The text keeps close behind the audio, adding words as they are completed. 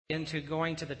into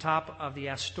going to the top of the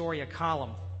Astoria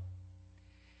Column.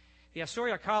 The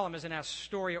Astoria Column is in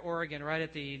Astoria, Oregon, right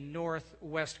at the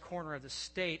northwest corner of the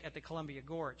state at the Columbia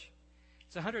Gorge.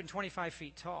 It's 125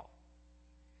 feet tall.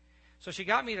 So she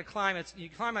got me to climb. You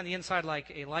climb on the inside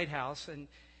like a lighthouse, and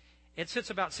it sits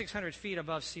about 600 feet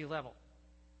above sea level.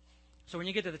 So when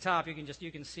you get to the top, you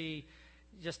can see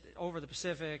just over the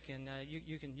Pacific, and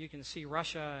you can see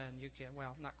Russia, and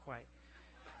not quite.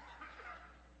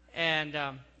 And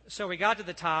so we got to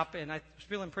the top, and I was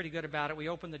feeling pretty good about it. We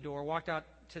opened the door, walked out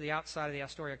to the outside of the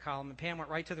Astoria Column, and Pam went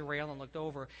right to the rail and looked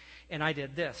over, and I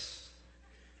did this,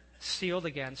 sealed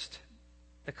against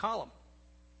the column.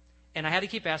 And I had to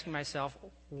keep asking myself,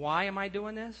 why am I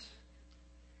doing this?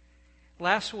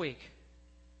 Last week,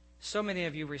 so many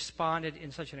of you responded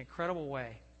in such an incredible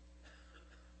way.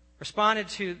 Responded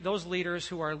to those leaders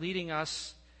who are leading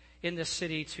us in this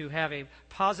city to have a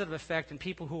positive effect in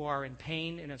people who are in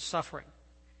pain and in suffering.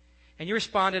 And you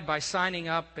responded by signing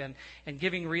up and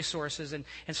giving resources. And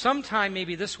sometime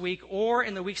maybe this week or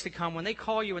in the weeks to come, when they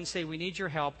call you and say, we need your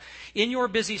help, in your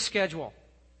busy schedule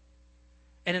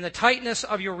and in the tightness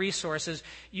of your resources,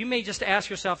 you may just ask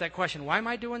yourself that question, why am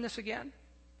I doing this again?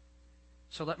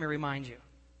 So let me remind you.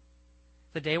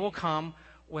 The day will come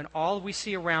when all we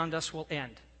see around us will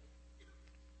end.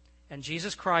 And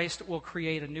Jesus Christ will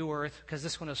create a new earth because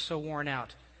this one is so worn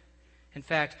out. In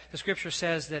fact, the Scripture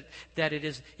says that it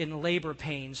is in labor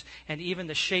pains, and even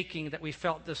the shaking that we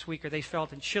felt this week, or they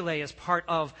felt in Chile, is part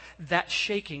of that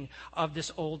shaking of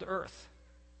this old earth.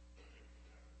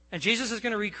 And Jesus is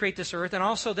going to recreate this earth and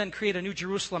also then create a new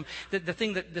Jerusalem, the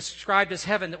thing that described as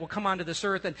heaven that will come onto this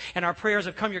earth, and our prayers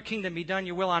of come your kingdom be done,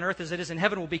 your will on earth as it is in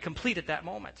heaven will be complete at that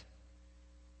moment.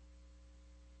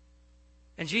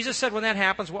 And Jesus said when that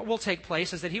happens, what will take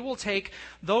place is that he will take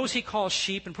those he calls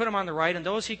sheep and put them on the right, and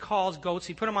those he calls goats,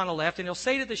 he put them on the left, and he'll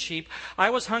say to the sheep,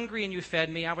 I was hungry and you fed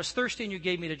me, I was thirsty and you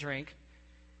gave me to drink.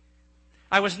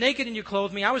 I was naked and you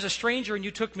clothed me, I was a stranger and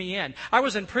you took me in. I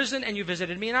was in prison and you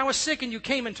visited me, and I was sick and you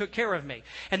came and took care of me.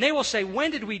 And they will say, when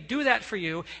did we do that for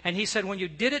you? And he said, when you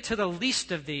did it to the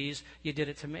least of these, you did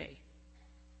it to me.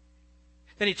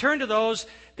 Then he turned to those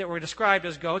that were described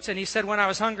as goats, and he said, when I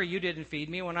was hungry, you didn't feed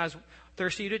me. When I was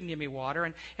thirsty, you didn't give me water.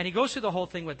 And he goes through the whole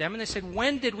thing with them, and they said,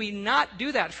 when did we not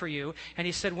do that for you? And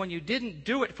he said, when you didn't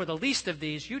do it for the least of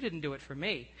these, you didn't do it for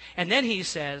me. And then he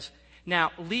says,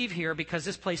 now leave here because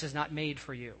this place is not made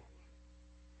for you.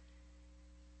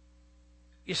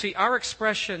 You see, our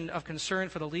expression of concern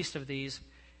for the least of these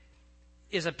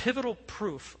is a pivotal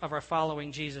proof of our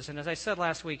following Jesus. And as I said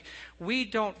last week, we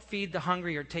don't feed the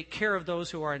hungry or take care of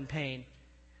those who are in pain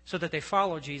so that they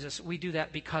follow Jesus. We do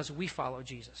that because we follow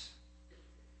Jesus.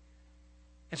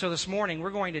 And so this morning,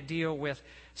 we're going to deal with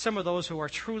some of those who are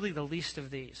truly the least of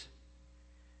these.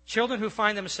 Children who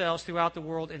find themselves throughout the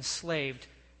world enslaved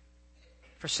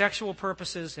for sexual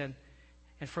purposes and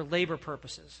for labor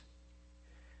purposes.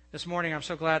 This morning, I'm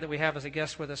so glad that we have as a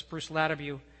guest with us Bruce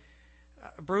Ladabue.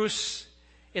 Bruce,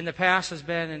 in the past, has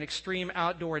been an extreme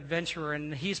outdoor adventurer,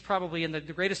 and he's probably in the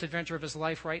greatest adventure of his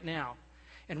life right now.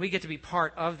 And we get to be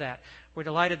part of that. We're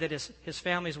delighted that his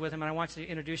family's with him, and I want to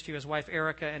introduce to you his wife,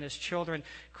 Erica, and his children,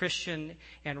 Christian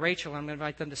and Rachel. I'm going to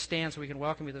invite them to stand so we can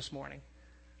welcome you this morning.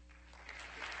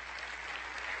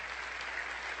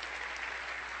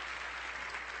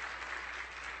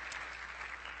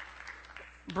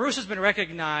 Bruce has been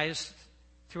recognized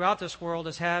throughout this world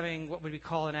as having what would we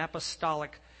call an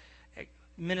apostolic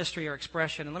ministry or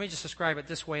expression. And let me just describe it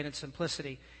this way in its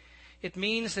simplicity. It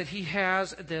means that he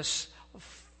has this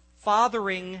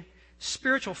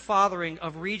spiritual fathering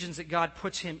of regions that God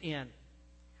puts him in,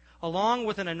 along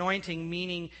with an anointing,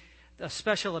 meaning a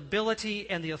special ability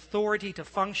and the authority to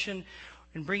function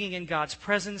in bringing in God's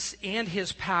presence and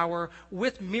his power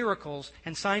with miracles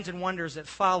and signs and wonders that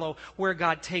follow where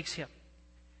God takes him.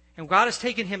 And God has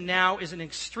taken him now is an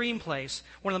extreme place,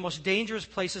 one of the most dangerous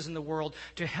places in the world,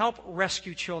 to help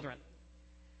rescue children.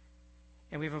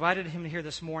 And we've invited him here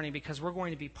this morning because we're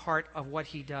going to be part of what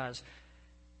he does.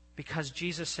 Because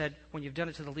Jesus said, when you've done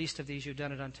it to the least of these, you've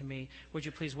done it unto me. Would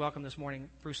you please welcome this morning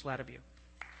Bruce Ladabue.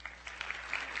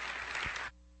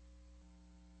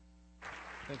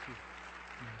 Thank you.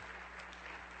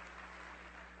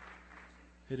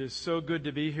 It is so good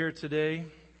to be here today.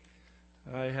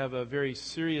 I have a very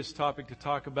serious topic to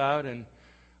talk about, and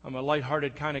I'm a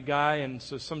lighthearted kind of guy, and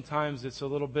so sometimes it's a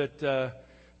little bit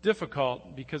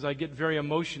difficult because I get very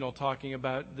emotional talking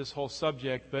about this whole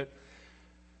subject. But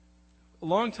a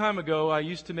long time ago, I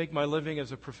used to make my living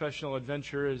as a professional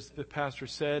adventurer, as the pastor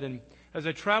said, and as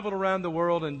I traveled around the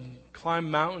world and climbed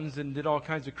mountains and did all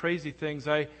kinds of crazy things,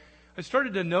 I I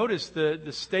started to notice the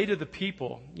state of the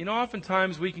people. You know,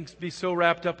 oftentimes we can be so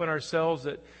wrapped up in ourselves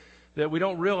that we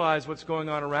don't realize what's going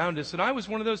on around us. And I was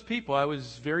one of those people. I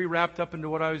was very wrapped up into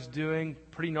what I was doing,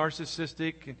 pretty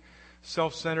narcissistic and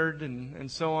self-centered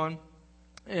and so on.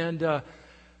 And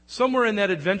somewhere in that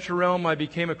adventure realm, I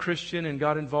became a Christian and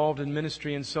got involved in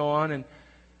ministry and so on.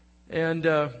 And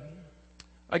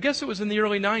I guess it was in the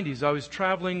early 90s. I was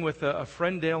traveling with a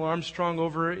friend, Dale Armstrong,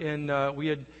 over in, we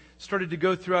had started to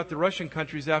go throughout the Russian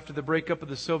countries after the breakup of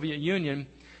the Soviet Union.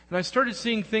 And I started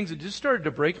seeing things that just started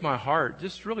to break my heart,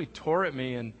 just really tore at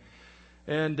me.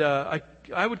 And I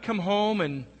would come home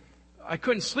and I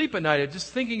couldn't sleep at night,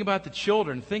 just thinking about the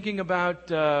children, thinking about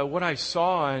what I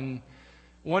saw and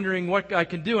wondering what I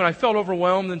can do. And I felt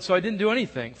overwhelmed, and so I didn't do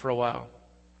anything for a while.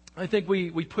 I think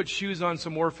we put shoes on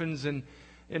some orphans in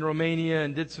Romania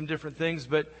and did some different things,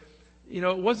 but you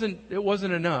know, it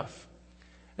wasn't enough.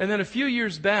 And then a few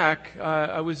years back,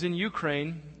 I was in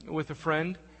Ukraine with a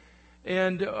friend.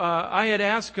 And I had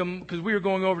asked him, because we were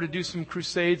going over to do some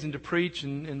crusades and to preach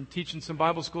and teach in some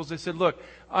Bible schools. I said, look,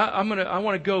 I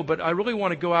want to go, but I really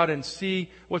want to go out and see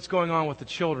what's going on with the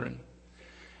children.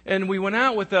 And we went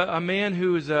out with a man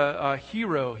who is a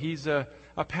hero. He's a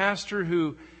pastor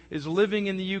who is living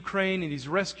in the Ukraine, and he's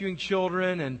rescuing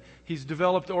children, and he's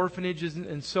developed orphanages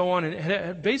and so on,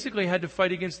 and basically had to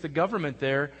fight against the government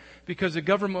there because the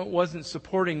government wasn't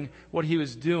supporting what he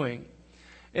was doing.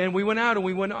 And we went out and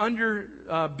we went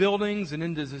under buildings and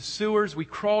into the sewers. We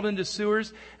crawled into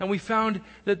sewers, and we found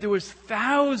that there was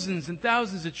thousands and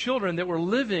thousands of children that were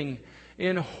living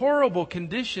in horrible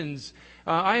conditions.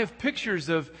 I have pictures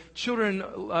of children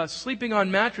sleeping on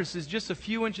mattresses just a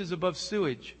few inches above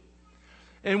sewage.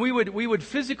 And we would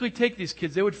physically take these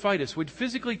kids. They would fight us. We'd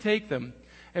physically take them.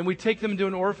 And we'd take them to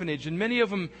an orphanage. And many of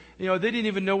them, you know, they didn't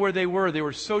even know where they were. They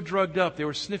were so drugged up. They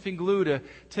were sniffing glue to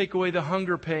take away the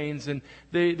hunger pains. And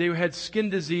they had skin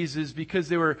diseases because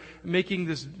they were making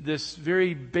this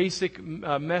very basic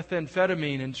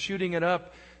methamphetamine and shooting it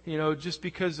up, you know, just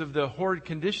because of the horrid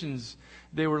conditions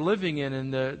they were living in,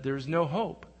 and there was no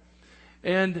hope.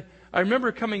 And I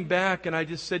remember coming back, and I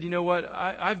just said, you know what,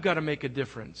 I've got to make a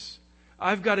difference.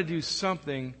 I've got to do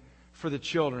something for the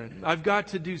children. I've got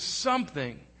to do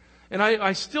something. And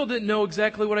I still didn't know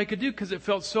exactly what I could do because it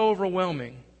felt so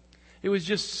overwhelming. It was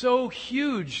just so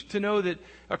huge to know that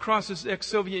across this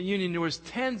ex-Soviet Union there was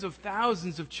tens of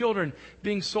thousands of children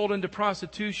being sold into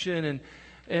prostitution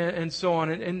and so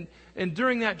on. And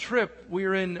during that trip, we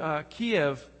were in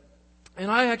Kiev, and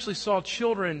I actually saw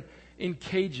children in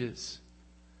cages.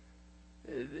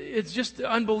 It's just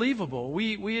unbelievable.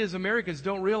 We as Americans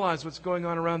don't realize what's going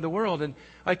on around the world. And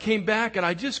I came back and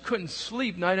I just couldn't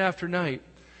sleep night after night.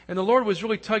 And the Lord was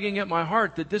really tugging at my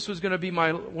heart that this was going to be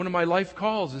one of my life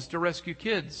calls, is to rescue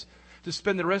kids, to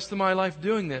spend the rest of my life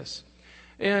doing this.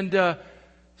 And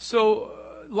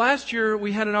so last year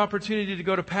we had an opportunity to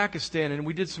go to Pakistan, and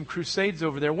we did some crusades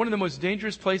over there, one of the most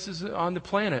dangerous places on the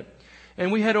planet.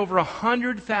 And we had over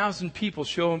 100,000 people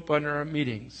show up on our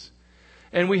meetings.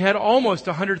 And we had almost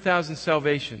 100,000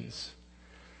 salvations.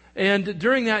 And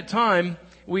during that time,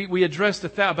 we addressed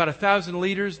about 1,000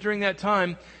 leaders. During that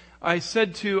time, I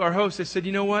said to our host, I said,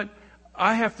 you know what?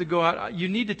 I have to go out. You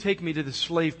need to take me to the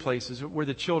slave places where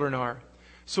the children are.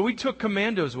 So we took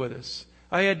commandos with us.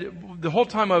 The whole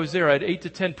time I was there, I had 8 to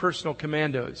 10 personal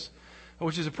commandos,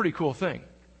 which is a pretty cool thing.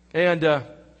 And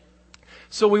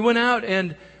so we went out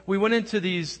and we went into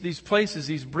these places,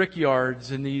 these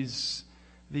brickyards and these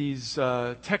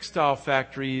textile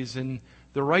factories and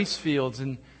the rice fields,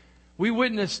 and we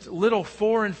witnessed little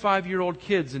 4 and 5-year-old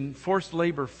kids in forced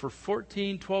labor for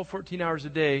 14 hours a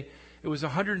day. It was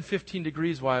 115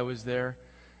 degrees while I was there,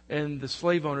 and the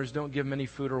slave owners don't give them any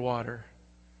food or water.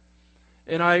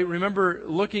 And I remember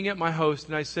looking at my host,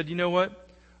 and I said, you know what?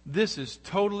 This is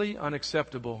totally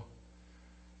unacceptable.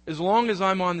 As long as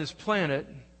I'm on this planet,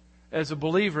 as a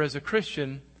believer, as a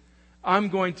Christian, I'm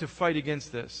going to fight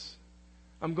against this.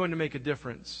 I'm going to make a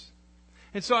difference.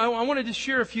 And so I wanted to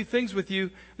share a few things with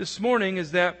you this morning,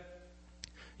 is that,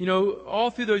 you know, all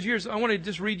through those years, I want to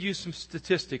just read you some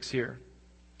statistics here.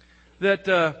 That,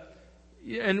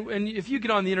 and if you get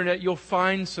on the internet, you'll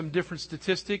find some different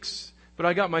statistics, but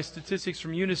I got my statistics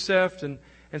from UNICEF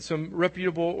and some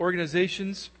reputable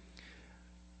organizations.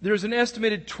 There's an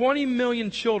estimated 20 million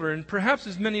children, perhaps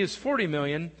as many as 40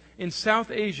 million, in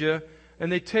South Asia,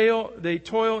 and they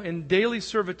toil in daily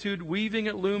servitude, weaving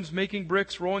at looms, making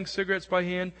bricks, rolling cigarettes by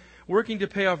hand, working to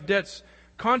pay off debts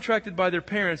contracted by their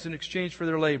parents in exchange for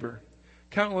their labor.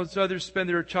 Countless others spend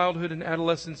their childhood and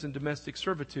adolescence in domestic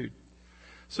servitude.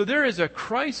 So there is a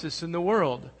crisis in the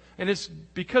world. and it's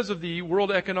because of the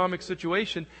world economic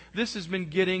situation, this has been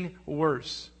getting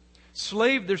worse.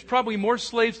 There's probably more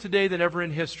slaves today than ever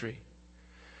in history.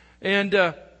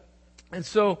 And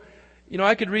so,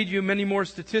 I could read you many more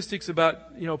statistics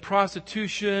about,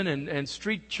 prostitution and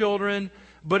street children,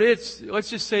 but let's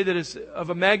just say that it's of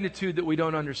a magnitude that we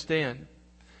don't understand.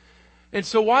 And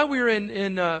so while we were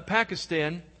in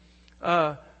Pakistan,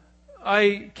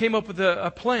 I came up with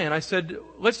a plan. I said,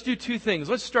 let's do two things.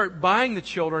 Let's start buying the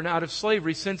children out of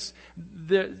slavery, since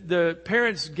the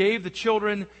parents gave the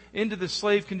children into the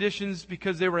slave conditions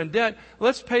because they were in debt.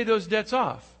 Let's pay those debts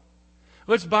off.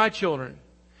 Let's buy children.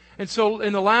 And so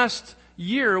in the last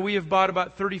year, we have bought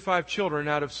about 35 children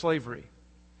out of slavery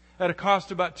at a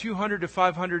cost of about $200 to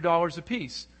 $500 a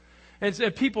piece.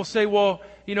 And people say, well,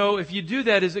 if you do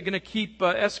that, is it going to keep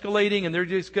escalating and they're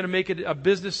just going to make it a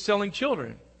business selling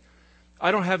children?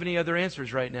 I don't have any other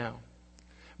answers right now.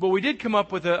 But we did come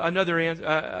up with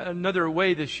another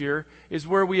way this year, is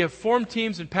where we have formed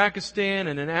teams in Pakistan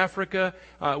and in Africa.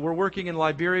 We're working in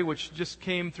Liberia, which just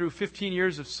came through 15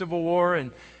 years of civil war,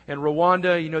 and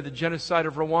Rwanda, the genocide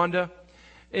of Rwanda.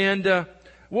 And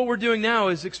what we're doing now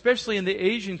is, especially in the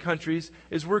Asian countries,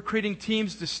 is we're creating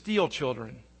teams to steal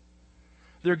children.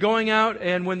 They're going out,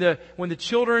 and when the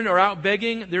children are out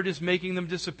begging, they're just making them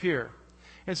disappear.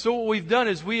 And so what we've done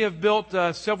is we have built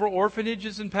several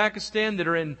orphanages in Pakistan that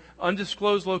are in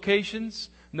undisclosed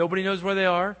locations. Nobody knows where they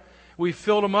are. We've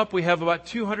filled them up. We have about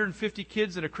 250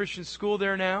 kids in a Christian school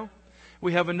there now.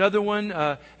 We have another one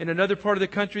in another part of the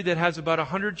country that has about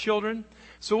 100 children.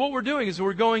 So what we're doing is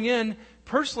we're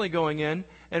personally going in,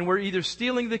 and we're either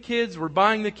stealing the kids, we're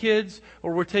buying the kids,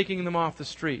 or we're taking them off the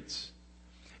streets.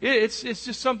 It's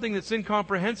just something that's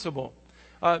incomprehensible.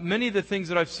 Many of the things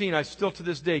that I've seen, I still to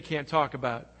this day can't talk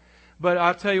about. But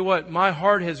I'll tell you what, my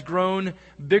heart has grown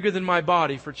bigger than my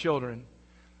body for children.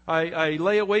 I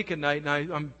lay awake at night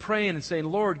and I'm praying and saying,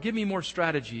 Lord, give me more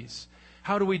strategies.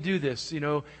 How do we do this?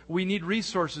 We need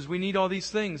resources. We need all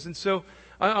these things. And so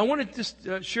I want to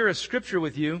just share a scripture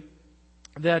with you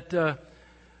that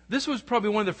this was probably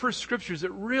one of the first scriptures that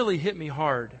really hit me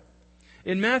hard.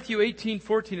 In Matthew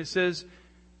 18:14 it says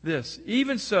this,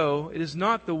 even so, it is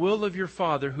not the will of your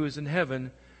Father who is in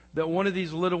heaven that one of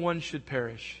these little ones should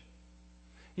perish.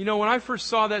 When I first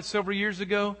saw that several years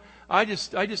ago, I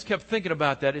just kept thinking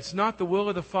about that. It's not the will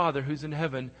of the Father who's in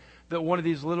heaven that one of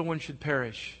these little ones should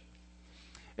perish.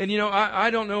 And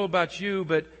I don't know about you,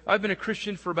 but I've been a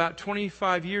Christian for about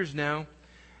 25 years now,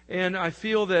 and I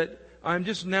feel that I'm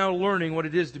just now learning what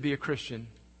it is to be a Christian.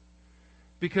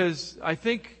 Because I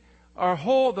think the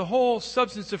whole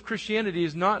substance of Christianity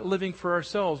is not living for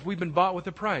ourselves. We've been bought with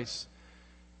a price.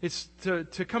 It's to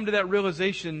come to that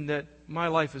realization that my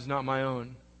life is not my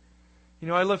own.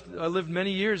 I lived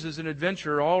many years as an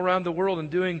adventurer all around the world and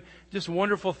doing just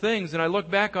wonderful things, and I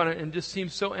look back on it and it just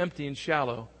seems so empty and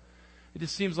shallow. It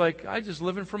just seems like I'm just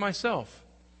living for myself.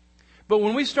 But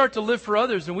when we start to live for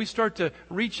others and we start to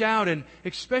reach out, and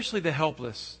especially the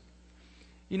helpless.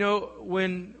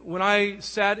 When I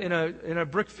sat in a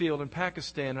brick field in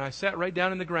Pakistan, and I sat right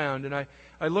down in the ground, and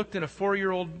I looked in a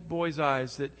 4-year-old boy's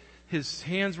eyes that his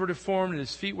hands were deformed and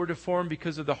his feet were deformed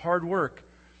because of the hard work.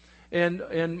 And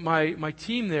my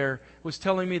team there was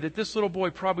telling me that this little boy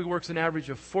probably works an average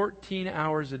of 14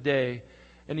 hours a day,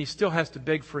 and he still has to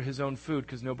beg for his own food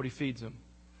because nobody feeds him.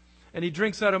 And he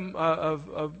drinks out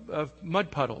of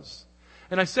mud puddles.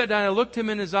 And I sat down, I looked him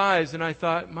in his eyes, and I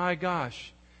thought, my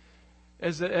gosh,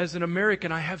 as an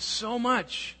American, I have so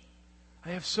much. I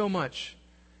have so much.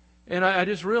 And I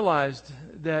just realized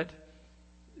that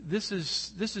this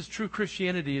is true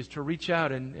Christianity, is to reach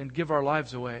out and give our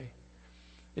lives away.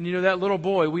 And that little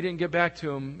boy, we didn't get back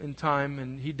to him in time,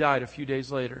 and he died a few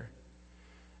days later.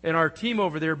 And our team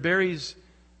over there buries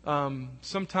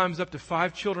sometimes up to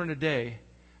 5 children a day.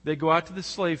 They go out to the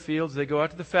slave fields, they go out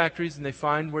to the factories, and they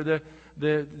find where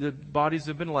the bodies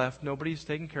have been left. Nobody's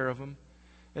taking care of them.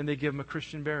 And they give them a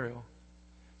Christian burial.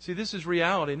 See, this is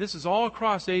reality. And this is all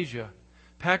across Asia.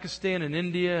 Pakistan and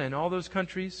India and all those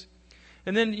countries.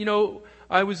 And then,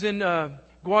 I was in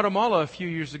Guatemala a few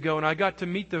years ago, and I got to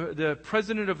meet the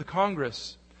president of the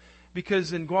Congress.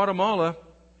 Because in Guatemala,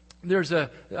 there's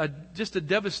just a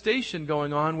devastation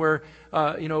going on where,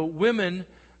 women,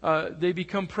 they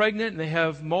become pregnant and they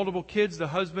have multiple kids. The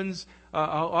husbands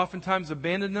oftentimes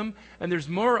abandon them. And there's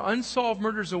more unsolved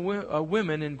murders of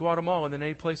women in Guatemala than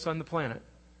any place on the planet.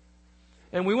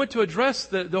 And we went to address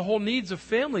the whole needs of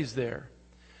families there.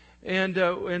 And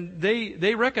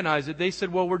they recognized it. They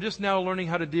said, well, we're just now learning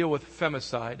how to deal with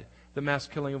femicide, the mass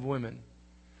killing of women.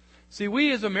 See,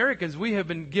 we as Americans, we have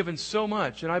been given so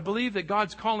much. And I believe that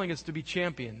God's calling us to be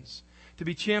champions, to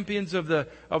be champions of the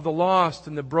lost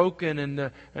and the broken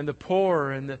and the poor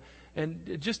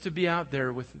and just to be out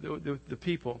there with the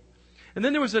people. And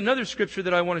then there was another scripture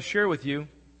that I want to share with you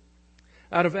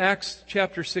out of Acts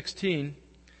chapter 16.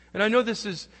 And I know this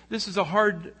is a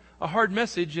hard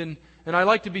message, and I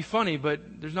like to be funny, but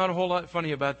there's not a whole lot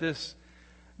funny about this.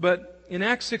 But in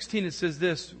Acts 16 it says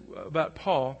this about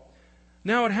Paul.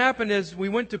 Now it happened as we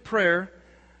went to prayer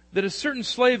that a certain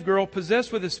slave girl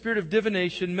possessed with a spirit of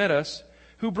divination met us,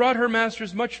 who brought her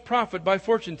masters much profit by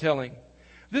fortune telling.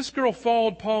 This girl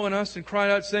followed Paul and us and cried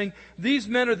out, saying, These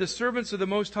men are the servants of the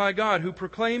Most High God, who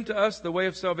proclaim to us the way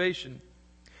of salvation.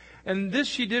 And this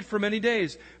she did for many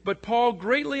days. But Paul,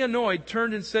 greatly annoyed,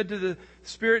 turned and said to the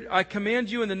spirit, I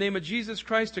command you in the name of Jesus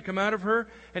Christ to come out of her.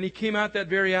 And he came out that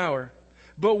very hour.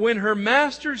 But when her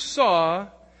masters saw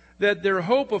that their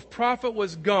hope of profit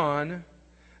was gone,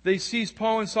 they seized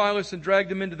Paul and Silas and dragged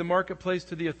them into the marketplace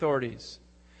to the authorities.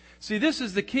 See, this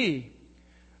is the key.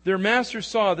 Their masters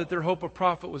saw that their hope of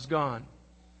profit was gone.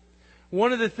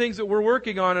 One of the things that we're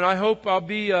working on, and I hope I'll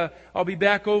be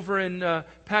back over in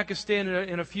Pakistan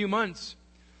in a few months,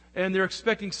 and they're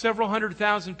expecting several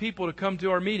 100,000 people to come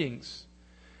to our meetings.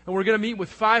 And we're going to meet with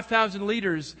 5,000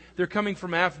 leaders. They're coming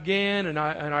from Afghan and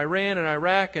Iran and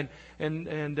Iraq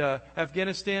and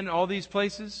Afghanistan, all these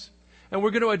places. And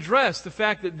we're going to address the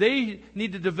fact that they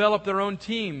need to develop their own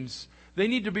teams. They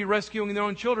need to be rescuing their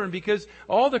own children, because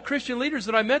all the Christian leaders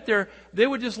that I met there, they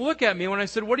would just look at me when I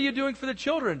said, what are you doing for the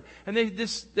children? And they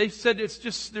said,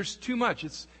 there's too much.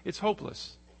 It's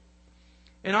hopeless.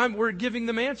 And we're giving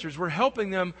them answers. We're helping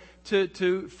them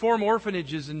to form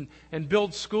orphanages and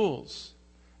build schools.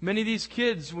 Many of these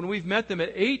kids, when we've met them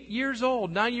at 8 years old,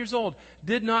 9 years old,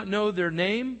 did not know their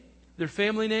name, their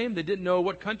family name. They didn't know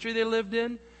what country they lived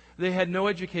in. They had no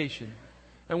education.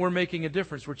 And we're making a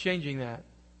difference. We're changing that.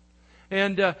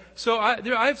 And so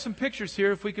I have some pictures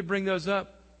here, if we could bring those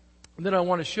up, that I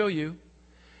want to show you.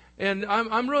 And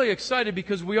I'm really excited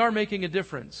because we are making a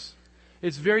difference.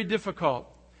 It's very difficult.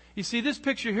 You see, this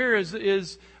picture here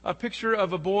is a picture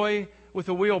of a boy with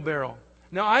a wheelbarrow.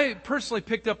 Now, I personally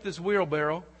picked up this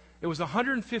wheelbarrow. It was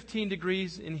 115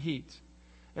 degrees in heat.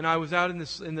 And I was out in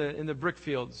the brick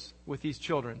fields with these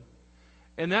children.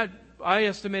 And I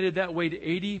estimated that weighed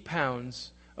 80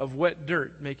 pounds of wet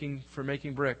dirt for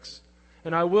making bricks.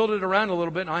 And I wheeled it around a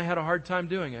little bit, and I had a hard time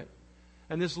doing it.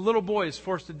 And this little boy is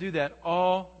forced to do that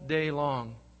all day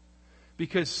long.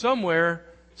 Because somewhere,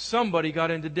 somebody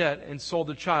got into debt and sold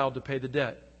a child to pay the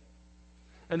debt.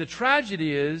 And the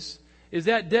tragedy is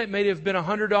that debt may have been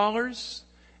 $100,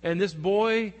 and this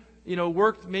boy,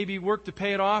 worked to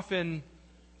pay it off in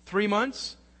 3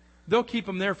 months. They'll keep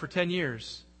him there for 10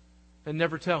 years and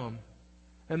never tell him.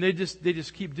 And they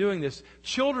just keep doing this.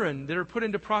 Children that are put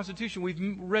into prostitution.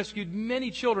 We've rescued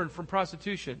many children from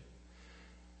prostitution.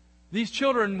 These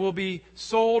children will be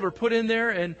sold or put in there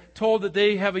and told that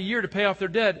they have a year to pay off their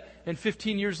debt, and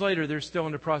 15 years later they're still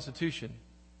into prostitution.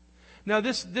 Now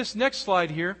this next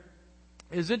slide here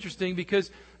is interesting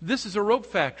because this is a rope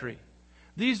factory.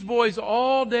 These boys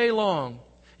all day long,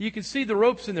 you can see the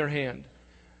ropes in their hand.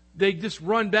 They just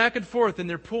run back and forth, and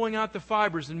they're pulling out the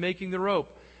fibers and making the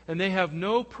rope. And they have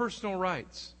no personal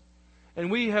rights.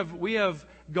 And we have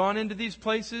gone into these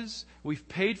places. We've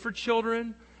paid for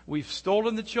children. We've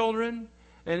stolen the children.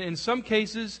 And in some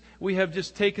cases, we have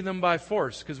just taken them by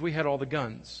force because we had all the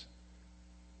guns.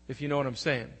 If you know what I'm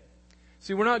saying.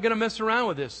 See, we're not going to mess around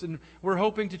with this. And we're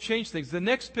hoping to change things. The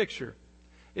next picture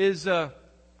is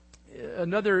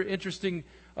another interesting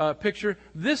picture.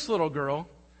 This little girl,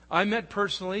 I met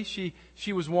personally.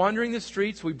 She was wandering the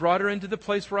streets. We brought her into the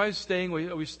place where I was staying. We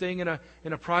were staying in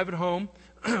a private home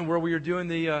where we were doing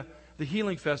the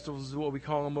healing festivals, is what we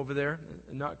call them over there,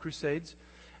 not crusades.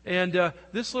 And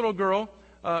this little girl,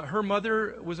 her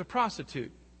mother was a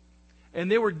prostitute, and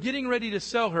they were getting ready to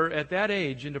sell her at that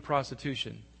age into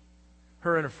prostitution.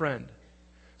 Her and a friend.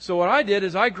 So what I did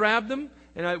is I grabbed them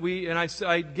and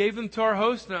I gave them to our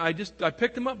host, and I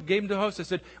picked them up, gave them to the host. I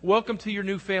said, "Welcome to your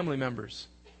new family members."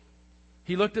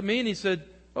 He looked at me and he said,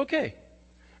 "Okay."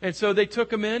 And so they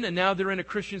took them in, and now they're in a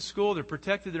Christian school. They're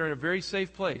protected. They're in a very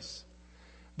safe place.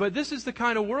 But this is the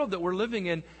kind of world that we're living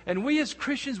in. And we as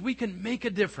Christians, we can make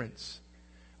a difference.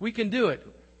 We can do it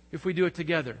if we do it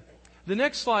together. The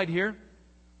next slide here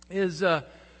is,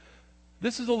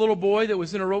 this is a little boy that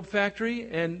was in a rope factory.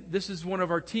 And this is one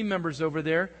of our team members over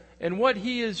there. And what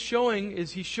he is showing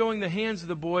is he's showing the hands of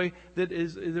the boy that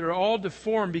are all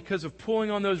deformed because of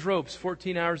pulling on those ropes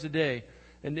 14 hours a day.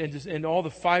 And all the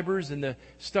fibers and the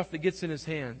stuff that gets in his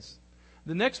hands.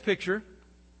 The next picture,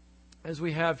 as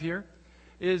we have here,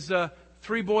 is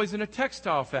 3 boys in a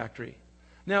textile factory.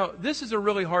 Now, this is a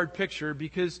really hard picture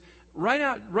because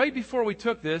right before we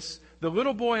took this, the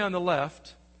little boy on the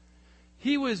left,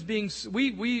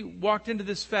 we walked into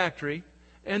this factory,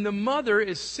 and the mother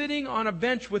is sitting on a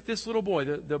bench with this little boy,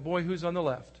 the boy who's on the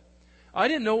left. I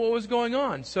didn't know what was going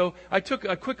on, so I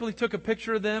quickly took a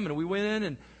picture of them, and we went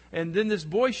in, and then this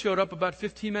boy showed up about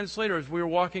 15 minutes later as we were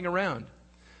walking around.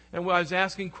 And I was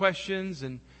asking questions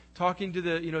and talking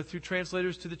to through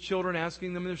translators to the children,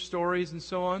 asking them their stories and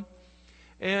so on.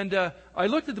 And I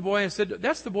looked at the boy and I said,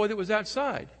 "That's the boy that was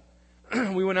outside."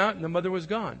 We went out and the mother was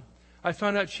gone. I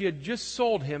found out she had just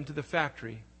sold him to the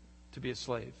factory to be a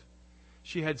slave.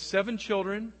 She had 7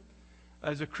 children.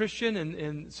 As a Christian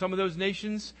in some of those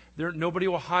nations, nobody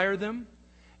will hire them.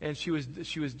 And she was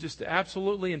just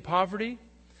absolutely in poverty.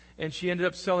 And she ended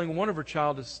up selling one of her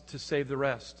child to save the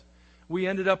rest. We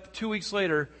ended up, 2 weeks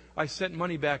later, I sent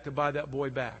money back to buy that boy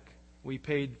back. We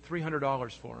paid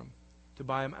 $300 for him to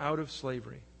buy him out of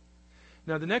slavery.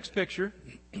 Now, the next picture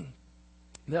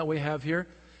that we have here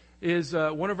is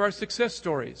one of our success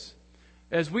stories.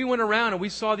 As we went around and we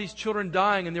saw these children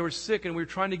dying and they were sick and we were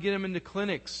trying to get them into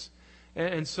clinics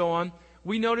and so on,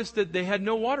 we noticed that they had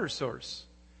no water source.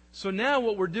 So now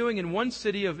what we're doing in one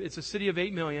city, it's a city of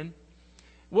 8 million,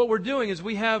 what we're doing is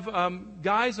we have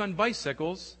guys on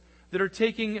bicycles that are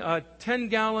taking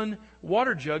 10-gallon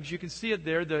water jugs. You can see it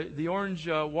there, the orange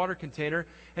water container.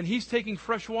 And he's taking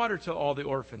fresh water to all the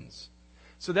orphans.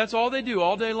 So that's all they do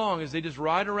all day long is they just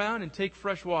ride around and take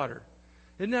fresh water.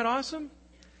 Isn't that awesome?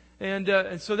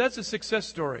 And so that's a success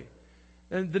story.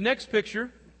 And the next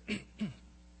picture,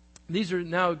 these are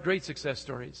now great success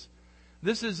stories.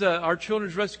 This is our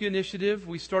Children's Rescue Initiative.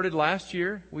 We started last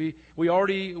year. We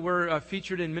already were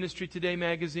featured in Ministry Today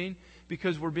magazine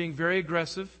because we're being very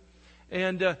aggressive.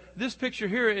 And this picture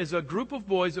here is a group of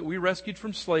boys that we rescued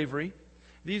from slavery.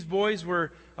 These boys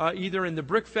were either in the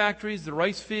brick factories, the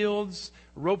rice fields,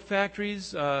 rope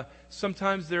factories.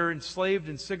 Sometimes they're enslaved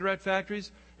in cigarette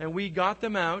factories. And we got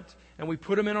them out and we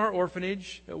put them in our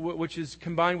orphanage, which is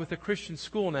combined with a Christian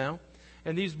school now.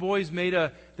 And these boys made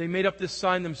up this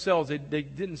sign themselves. They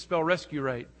didn't spell rescue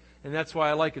right, and that's why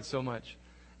I like it so much.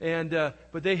 And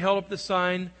but they held up the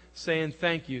sign saying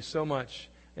thank you so much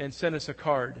and sent us a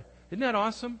card. Isn't that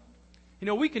awesome?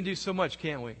 We can do so much,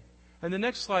 can't we? And the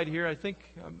next slide here, I think,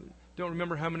 don't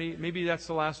remember how many. Maybe that's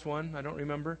the last one. I don't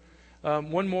remember.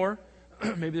 One more.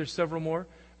 Maybe there's several more.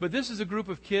 But this is a group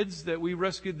of kids that we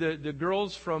rescued the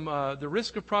girls from the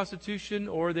risk of prostitution,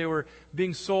 or they were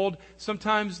being sold.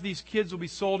 Sometimes these kids will be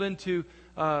sold into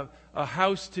a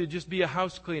house to just be a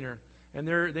house cleaner, and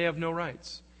they have no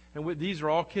rights. And these are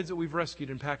all kids that we've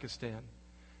rescued in Pakistan.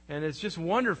 And it's just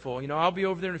wonderful. I'll be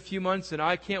over there in a few months, and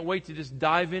I can't wait to just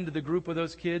dive into the group of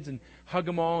those kids and hug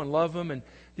them all and love them. And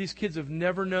these kids have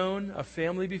never known a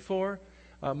family before.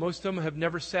 Most of them have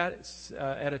never sat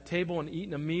at a table and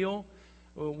eaten a meal.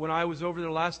 When I was over there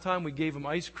last time, we gave them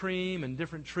ice cream and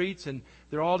different treats, and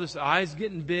they're all just eyes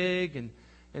getting big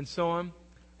and so on.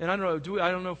 And I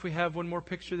don't know if we have one more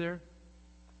picture there.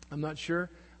 I'm not sure.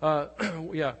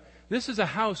 Yeah, this is a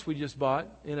house we just bought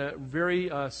in a very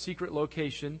secret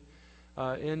location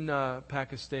in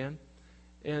Pakistan,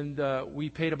 and we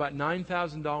paid about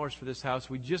 $9,000 for this house.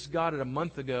 We just got it a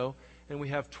month ago, and we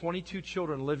have 22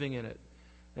 children living in it,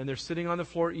 and they're sitting on the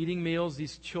floor eating meals.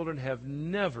 These children have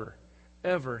never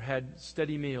ever had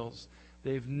steady meals.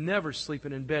 They've never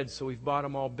sleeping in bed, so we've bought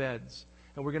them all beds.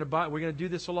 And we're going to do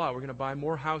this a lot. We're going to buy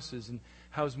more houses and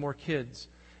house more kids.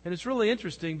 And it's really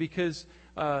interesting because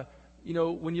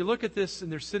when you look at this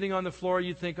and they're sitting on the floor,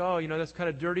 you think, that's kind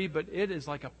of dirty, but it is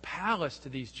like a palace to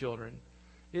these children.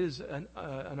 It is an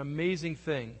amazing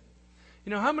thing.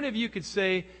 How many of you could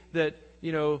say that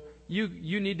you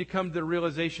need to come to the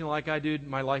realization like I do,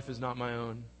 my life is not my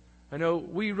own? I know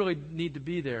we really need to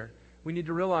be there. We need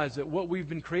to realize that what we've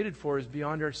been created for is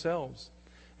beyond ourselves.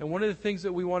 And one of the things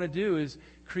that we want to do is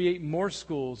create more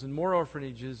schools and more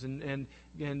orphanages. And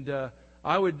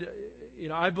I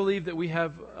believe that we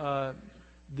have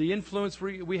the influence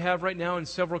we have right now in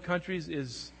several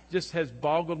countries has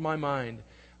boggled my mind.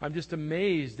 I'm just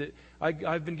amazed that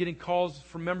I've been getting calls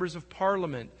from members of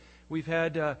Parliament. We've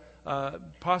had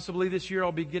possibly this year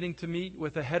I'll be getting to meet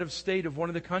with a head of state of one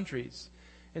of the countries.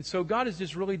 And so God is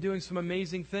just really doing some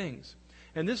amazing things.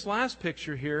 And this last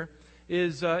picture here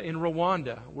is in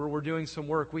Rwanda, where we're doing some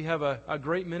work. We have a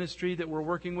great ministry that we're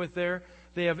working with there.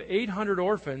 They have 800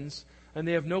 orphans, and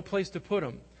they have no place to put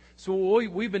them. So what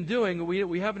we've been doing,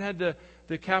 we haven't had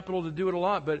the capital to do it a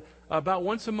lot, but about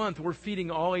once a month we're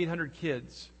feeding all 800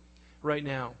 kids right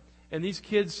now. And these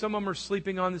kids, some of them are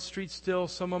sleeping on the street still,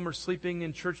 some of them are sleeping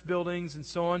in church buildings and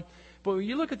so on. But when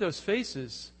you look at those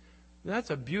faces,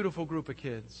 That's a beautiful group of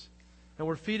kids. And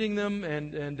we're feeding them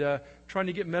and trying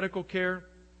to get medical care.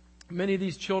 Many of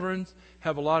these children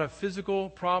have a lot of physical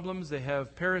problems. They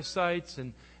have parasites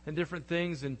and different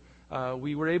things. And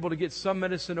we were able to get some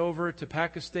medicine over to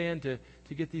Pakistan to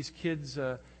get these kids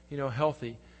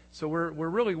healthy. So we're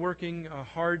really working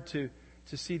hard to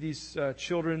see these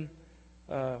children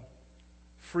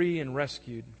free and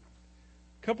rescued.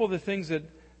 A couple of the things that,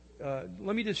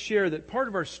 let me just share that part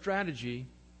of our strategy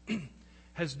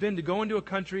has been to go into a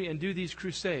country and do these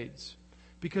crusades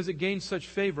because it gains such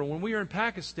favor. When we were in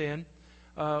Pakistan,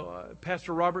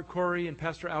 Pastor Robert Corey and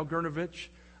Pastor Al Gurnovich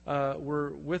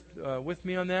were with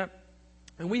me on that.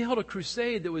 And we held a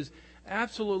crusade that was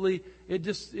absolutely, it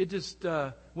just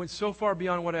went so far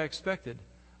beyond what I expected.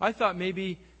 I thought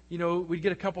maybe, we'd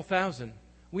get a couple thousand.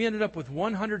 We ended up with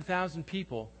 100,000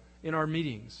 people in our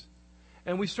meetings.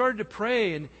 And we started to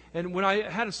pray, and when I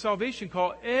had a salvation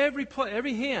call, every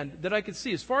hand that I could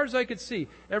see, as far as I could see,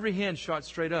 every hand shot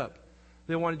straight up.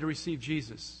 They wanted to receive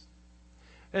Jesus.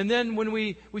 And then when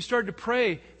we started to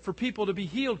pray for people to be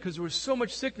healed because there was so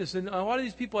much sickness, and a lot of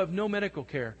these people have no medical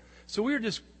care. So we were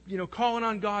just, calling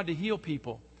on God to heal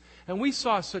people. And we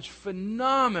saw such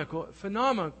phenomenal,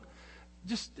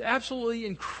 just absolutely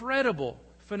incredible,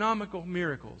 phenomenal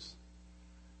miracles.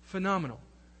 Phenomenal.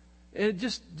 And it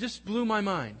just blew my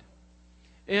mind.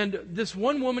 And this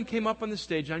one woman came up on the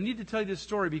stage. I need to tell you this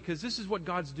story because this is what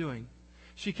God's doing.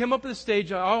 She came up on the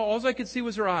stage. All I could see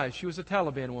was her eyes. She was a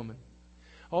Taliban woman.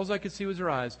 All I could see was her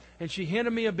eyes. And she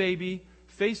handed me a baby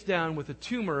face down with a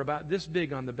tumor about this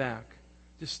big on the back,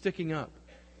 just sticking up.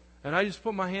 And I just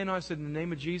put my hand on it and said, in the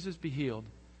name of Jesus, be healed.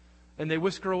 And they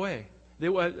whisked her away.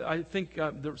 I think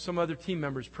some other team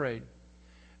members prayed.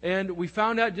 And we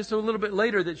found out just a little bit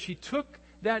later that she took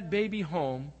that baby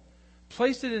home,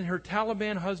 placed it in her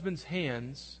Taliban husband's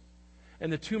hands,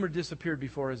 and the tumor disappeared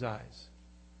before his eyes.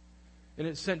 And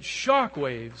it sent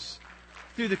shockwaves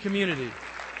through the community.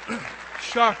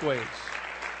 Shockwaves.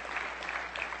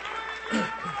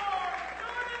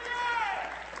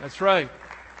 That's right.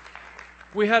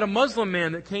 We had a Muslim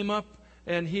man that came up,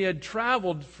 and he had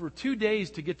traveled for 2 days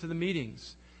to get to the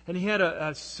meetings. And he had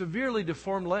a severely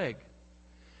deformed leg.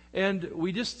 And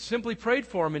we just simply prayed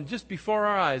for him, and just before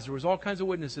our eyes, there was all kinds of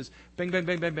witnesses. Bang, bang,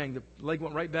 bang, bang, bang. The leg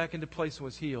went right back into place and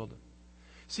was healed.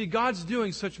 See, God's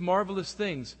doing such marvelous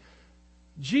things.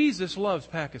 Jesus loves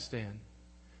Pakistan.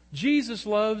 Jesus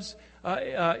loves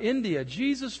India.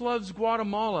 Jesus loves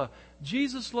Guatemala.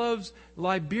 Jesus loves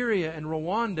Liberia and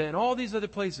Rwanda and all these other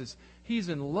places. He's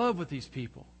in love with these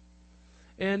people.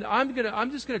 And I'm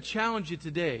just going to challenge you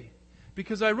today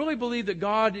because I really believe that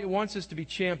God wants us to be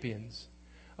champions.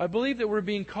 I believe that we're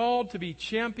being called to be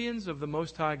champions of the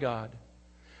Most High God.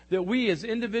 That we as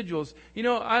individuals,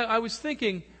 I was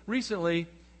thinking recently,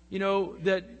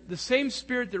 that the same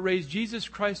Spirit that raised Jesus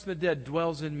Christ from the dead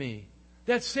dwells in me.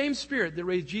 That same Spirit that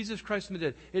raised Jesus Christ from the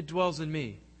dead, it dwells in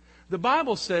me. The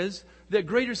Bible says that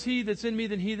greater is He that's in me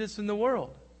than he that's in the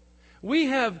world. We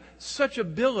have such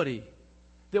ability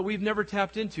that we've never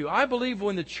tapped into. I believe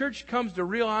when the church comes to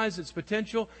realize its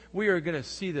potential, we are going to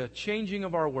see the changing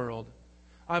of our world.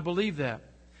 I believe that.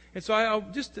 And so I'll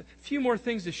just a few more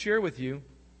things to share with you.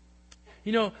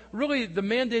 Really the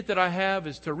mandate that I have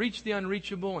is to reach the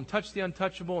unreachable and touch the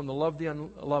untouchable and to love the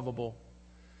unlovable.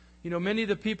 Many of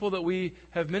the people that we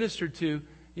have ministered to,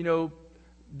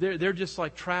 they're just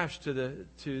like trash to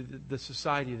the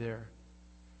society there.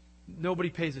 Nobody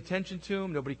pays attention to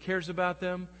them. Nobody cares about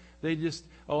them.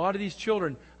 A lot of these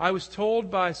children, I was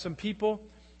told by some people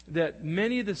that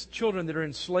many of the children that are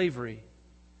in slavery,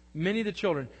 many of the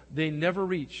children, they never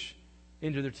reach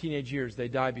into their teenage years. They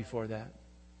die before that.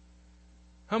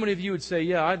 How many of you would say,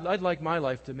 yeah, I'd like my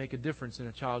life to make a difference in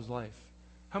a child's life?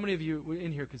 How many of you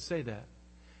in here could say that?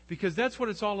 Because that's what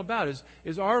it's all about,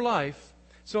 is our life.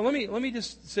 So let me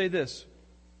just say this,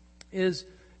 is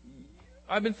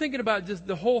I've been thinking about just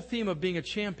the whole theme of being a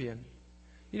champion.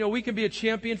 We can be a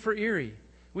champion for Erie.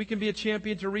 We can be a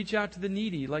champion to reach out to the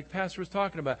needy, like Pastor was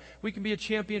talking about. We can be a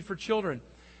champion for children.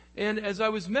 And as I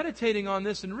was meditating on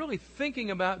this and really thinking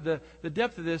about the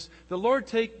depth of this, the Lord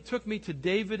took me to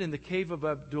David in the cave of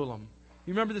Adullam.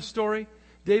 You remember the story?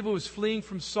 David was fleeing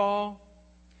from Saul,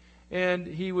 and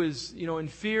he was, in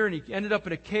fear, and he ended up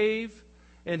in a cave,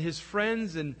 and his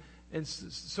friends and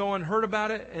so on heard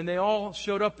about it, and they all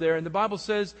showed up there. And the Bible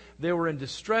says they were in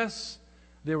distress,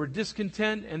 they were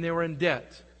discontent, and they were in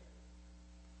debt.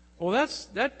 Well,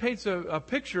 that paints a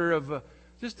picture of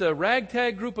just a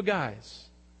ragtag group of guys.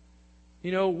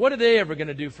 What are they ever going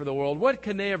to do for the world? What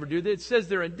can they ever do? It says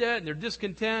they're in debt and they're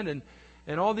discontent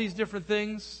and all these different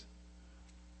things.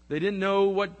 They didn't know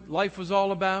what life was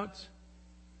all about.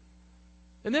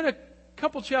 And then a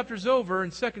couple chapters over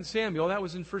in 2 Samuel, that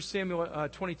was in 1 Samuel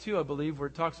 22, I believe, where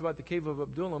it talks about the cave of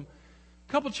Adullam.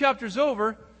 A couple chapters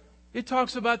over, it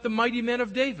talks about the mighty men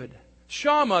of David.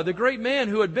 Shammah, the great man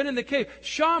who had been in the cave.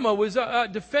 Shammah was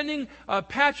defending a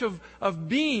patch of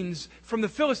beans from the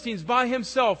Philistines by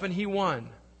himself, and he won.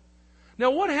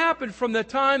 Now, what happened from the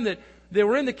time that they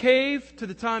were in the cave to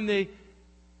the time they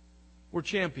were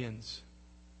champions?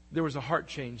 There was a heart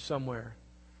change somewhere.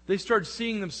 They started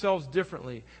seeing themselves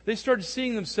differently. They started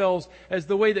seeing themselves as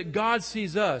the way that God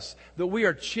sees us, that we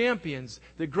are champions,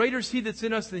 that greater is He that's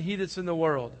in us than he that's in the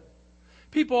world.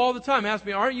 People all the time ask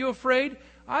me, aren't you afraid?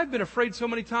 I've been afraid so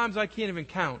many times I can't even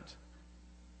count.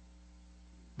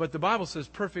 But the Bible says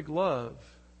perfect love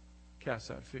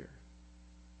casts out fear.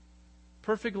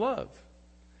 Perfect love.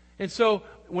 And so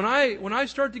when I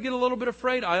start to get a little bit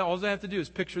afraid, all I have to do is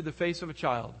picture the face of a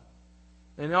child.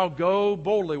 And I'll go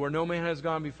boldly where no man has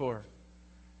gone before.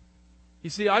 You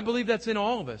see, I believe that's in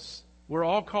all of us. We're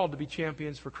all called to be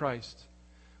champions for Christ.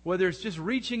 Whether it's just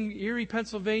reaching Erie,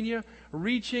 Pennsylvania,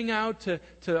 reaching out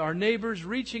to our neighbors,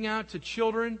 reaching out to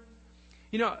children.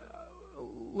 You know,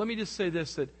 let me just say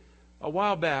this, that a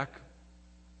while back,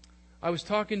 I was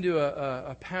talking to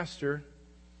a pastor,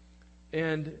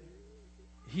 and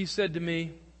he said to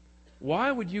me,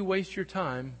 why would you waste your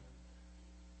time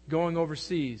going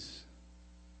overseas?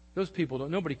 Those people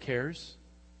nobody cares.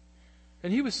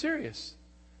 And he was serious.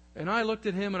 And I looked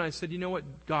at him and I said, you know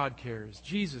what? God cares.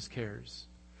 Jesus cares.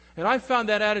 And I found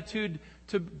that attitude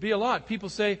to be a lot. People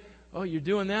say, oh, you're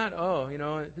doing that? Oh, you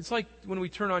know, it's like when we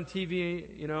turn on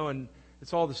TV, you know, and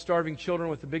it's all the starving children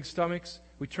with the big stomachs.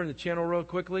 We turn the channel real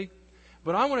quickly.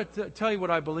 But I want to tell you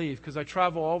what I believe, because I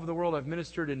travel all over the world. I've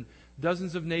ministered in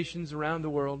dozens of nations around the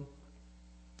world.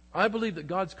 I believe that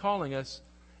God's calling us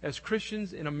as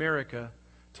Christians in America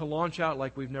to launch out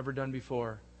like we've never done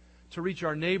before. To reach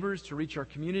our neighbors, to reach our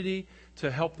community,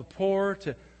 to help the poor,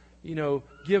 to, you know,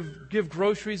 give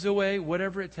groceries away,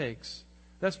 whatever it takes.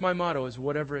 That's my motto, is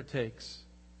whatever it takes.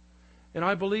 And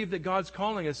I believe that God's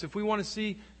calling us. If we want to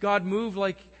see God move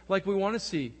like we want to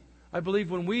see, I believe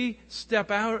when we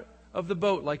step out of the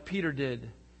boat like Peter did,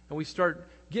 and we start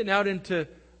getting out into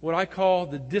what I call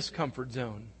the discomfort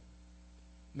zone,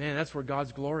 man, that's where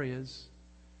God's glory is.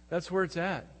 That's where it's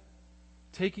at.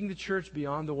 Taking the church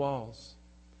beyond the walls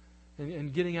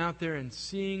and getting out there and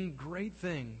seeing great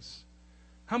things.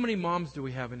 How many moms do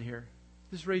we have in here?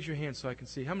 Just raise your hand so I can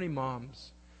see. How many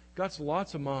moms? Got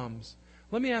lots of moms.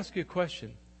 Let me ask you a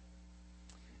question.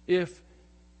 If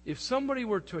somebody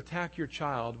were to attack your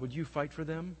child, would you fight for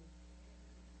them?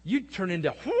 You'd turn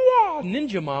into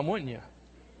ninja mom, wouldn't you?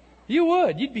 You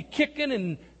would. You'd be kicking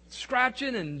and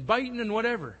scratching and biting and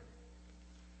whatever.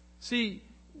 See,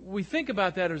 we think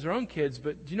about that as our own kids,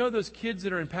 but do you know those kids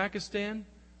that are in Pakistan?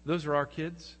 Those are our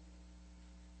kids.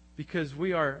 Because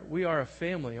we are a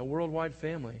family, a worldwide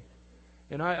family.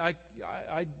 And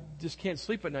I just can't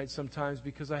sleep at night sometimes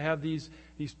because I have these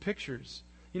pictures.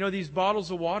 You know, these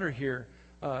bottles of water here,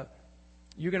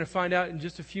 you're going to find out in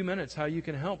just a few minutes how you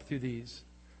can help through these.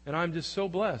 And I'm just so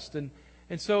blessed. And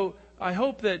so I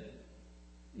hope that,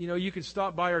 you know, you can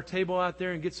stop by our table out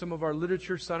there and get some of our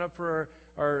literature, sign up for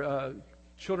our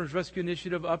Children's Rescue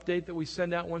Initiative update that we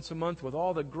send out once a month with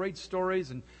all the great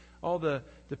stories and all the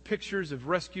pictures of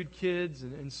rescued kids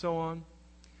and so on.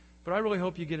 But I really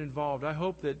hope you get involved. I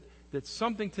hope that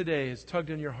something today has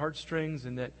tugged on your heartstrings,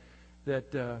 and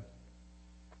that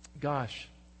gosh,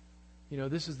 you know,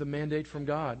 this is the mandate from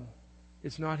God.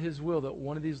 It's not His will that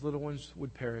one of these little ones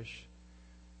would perish.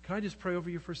 Can I just pray over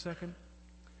you for a second?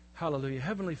 Hallelujah.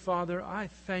 Heavenly Father, I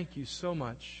thank you so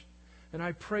much, and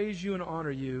I praise you and honor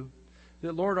you,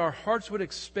 that, Lord, our hearts would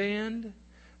expand,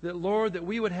 that, Lord, that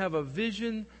we would have a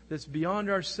vision that's beyond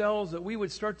ourselves, that we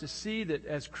would start to see that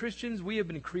as Christians we have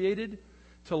been created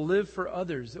to live for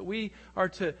others, that we are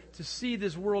to see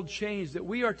this world change, that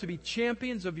we are to be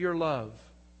champions of your love.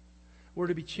 We're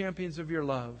to be champions of your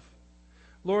love.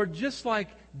 Lord, just like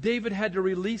David had to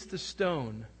release the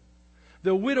stone,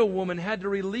 the widow woman had to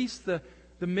release the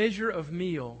measure of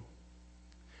meal.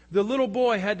 The little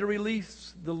boy had to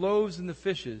release the loaves and the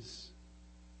fishes.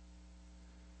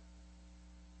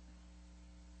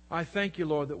 I thank you,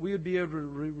 Lord, that we would be able to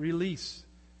release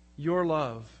your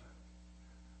love.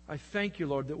 I thank you,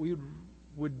 Lord, that we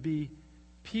would be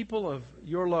people of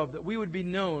your love, that we would be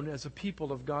known as a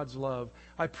people of God's love.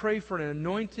 I pray for an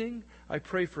anointing. I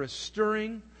pray for a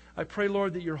stirring. I pray,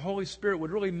 Lord, that your Holy Spirit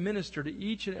would really minister to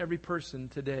each and every person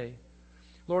today.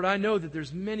 Lord, I know that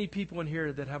there's many people in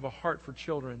here that have a heart for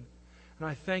children. And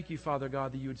I thank you, Father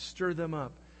God, that you would stir them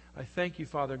up. I thank you,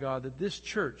 Father God, that this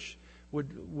church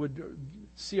would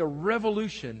see a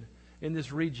revolution in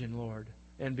this region, Lord.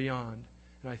 and beyond.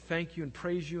 And I thank you and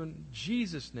praise you in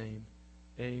Jesus' name.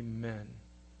 Amen.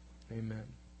 Amen.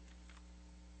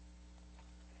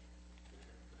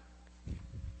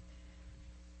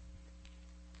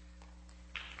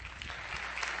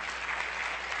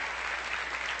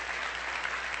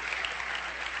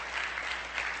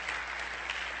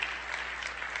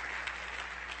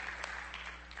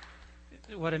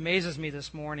 What amazes me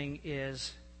this morning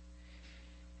is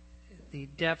the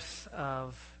depth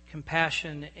of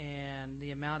compassion and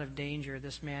the amount of danger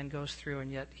this man goes through,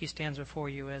 and yet he stands before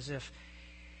you as if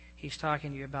he's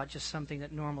talking to you about just something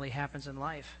that normally happens in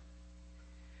life.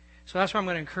 So that's why I'm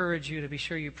going to encourage you to be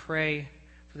sure you pray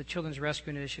for the Children's Rescue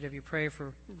Initiative. You pray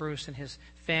for Bruce and his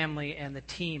family and the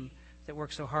team that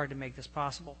worked so hard to make this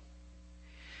possible.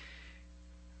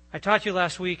 I taught you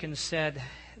last week and said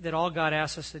that all God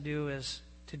asks us to do is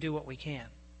to do what we can.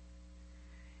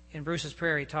 In Bruce's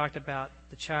prayer, he talked about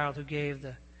the child who gave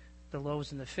the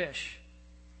loaves and the fish,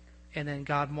 and then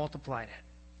God multiplied it.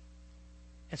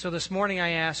 And so this morning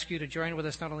I ask you to join with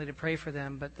us not only to pray for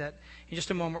them, but that in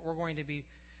just a moment we're going to be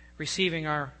receiving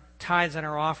our tithes and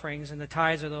our offerings, and the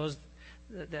tithes are those,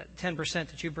 that 10%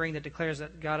 that you bring that declares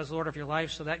that God is Lord of your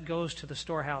life, so that goes to the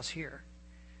storehouse here.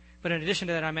 But in addition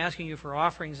to that, I'm asking you for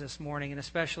offerings this morning, and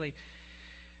especially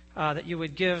that you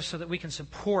would give so that we can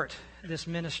support this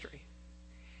ministry.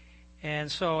 And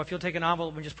so if you'll take an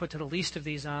envelope and just put to the least of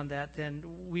these on that,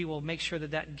 then we will make sure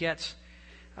that that gets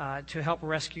to help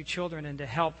rescue children and to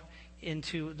help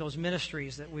into those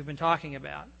ministries that we've been talking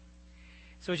about.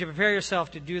 So as you prepare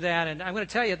yourself to do that, and I'm going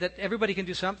to tell you that everybody can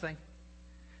do something.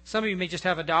 Some of you may just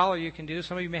have $1 you can do.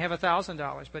 Some of you may have $1,000.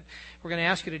 But we're going to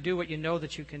ask you to do what you know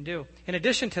that you can do. In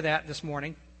addition to that this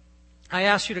morning, I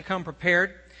asked you to come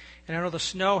prepared. And I know the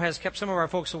snow has kept some of our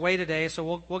folks away today,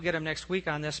 so we'll get them next week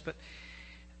on this. But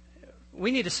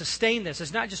we need to sustain this.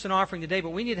 It's not just an offering today,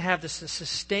 but we need to have this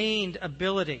sustained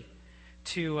ability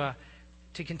to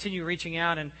continue reaching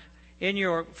out. And in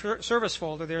your service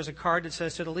folder, there's a card that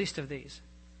says to the least of these.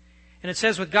 And it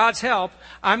says, with God's help,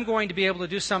 I'm going to be able to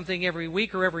do something every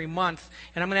week or every month,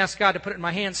 and I'm going to ask God to put it in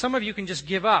my hands. Some of you can just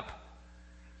give up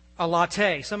a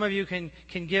latte. Some of you can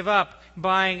give up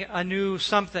buying a new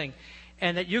something,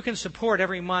 and that you can support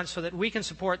every month so that we can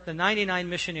support the 99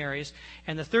 missionaries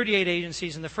and the 38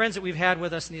 agencies and the friends that we've had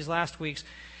with us in these last weeks,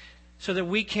 so that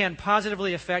we can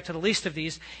positively affect to the least of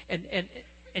these. And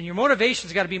your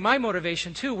motivation's got to be my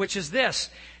motivation too, which is this: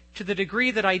 to the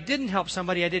degree that I didn't help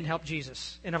somebody, I didn't help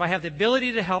Jesus. And if I have the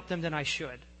ability to help them, then I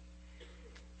should.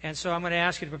 And so I'm going to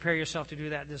ask you to prepare yourself to do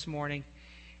that this morning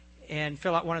and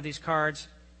fill out one of these cards.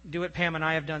 Do what Pam and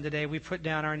I have done today. We put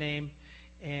down our name,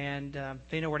 and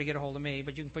they know where to get a hold of me,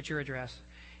 but you can put your address.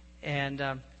 And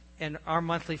our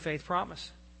monthly faith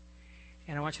promise.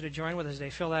 And I want you to join with us today.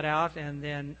 Fill that out, and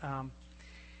then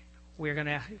we're going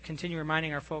to continue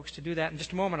reminding our folks to do that. In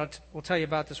just a moment, we'll tell you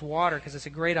about this water, because it's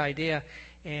a great idea,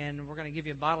 and we're going to give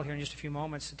you a bottle here in just a few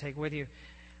moments to take with you.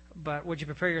 But would you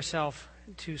prepare yourself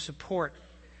to support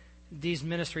these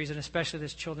ministries, and especially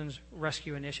this Children's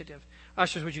Rescue Initiative?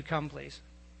 Ushers, would you come, please?